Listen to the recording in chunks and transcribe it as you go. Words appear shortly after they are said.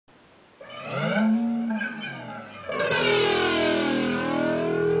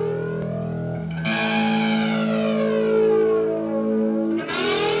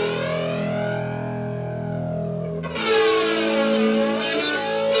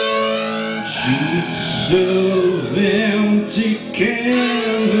Sheets of empty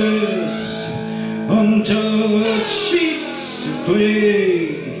canvas, untouched sheets of clay,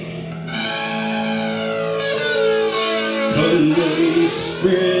 a lace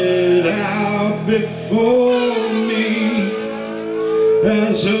spread out before me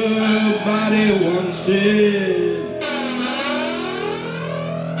as her body once did.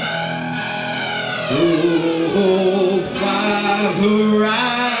 Oh, 5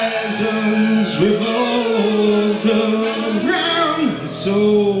 horizons revolved around my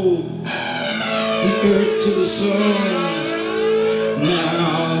soul, the earth to the sun.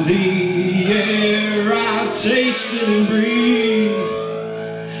 Now the air I tasted and breathed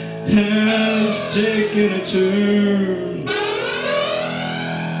has taken a turn.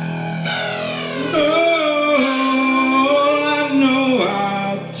 All I know I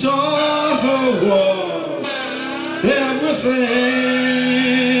taught her was everything.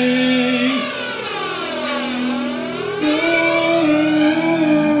 Oh,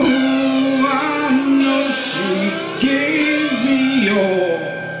 I know she gave me all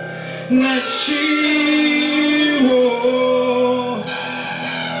that she wore.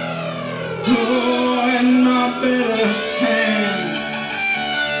 Oh, and my better hand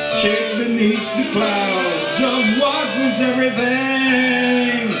shake beneath the clouds of what was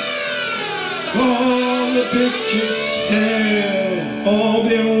everything. All the pictures have all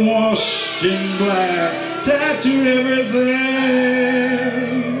been washed in black, tattooed everything.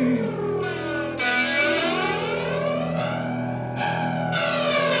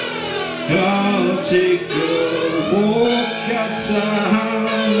 I'll take a walk outside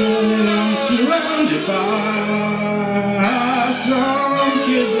and I'm surrounded by some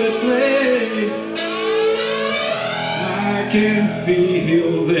kids that play. I can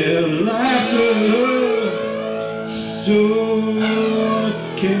feel their laughter, so what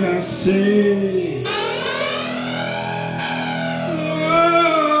can I say?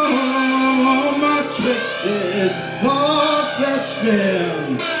 Oh, my twisted thoughts that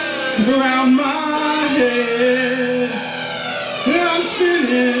spin around my head, I'm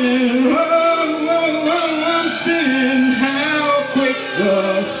spinning, oh, I'm spinning. How quick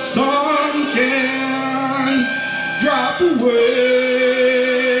the sun can drop away,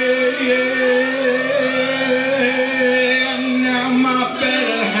 and now my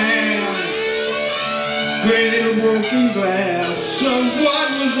better hand created a broken glass of what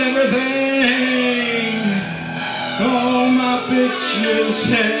was everything. All my pictures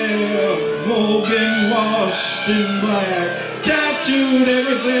have all been washed in black, tattooed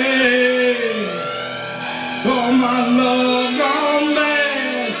everything. All my love gone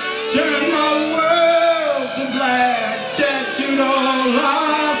bad, turned my world to black, tattooed all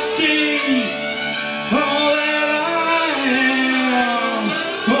I see, all that I am,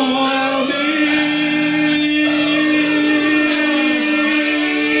 all I'll be.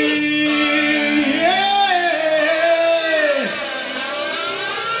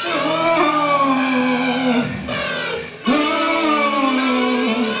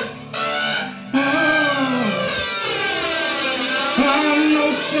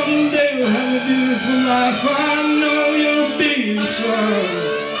 Someday we'll have a beautiful life. I know you'll be the sun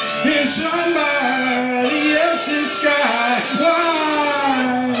in somebody else's sky. Why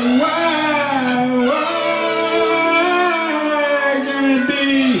can it be?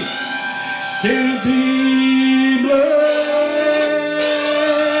 Can it be black?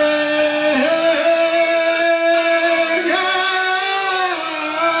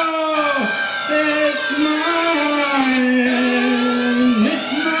 Oh, it's my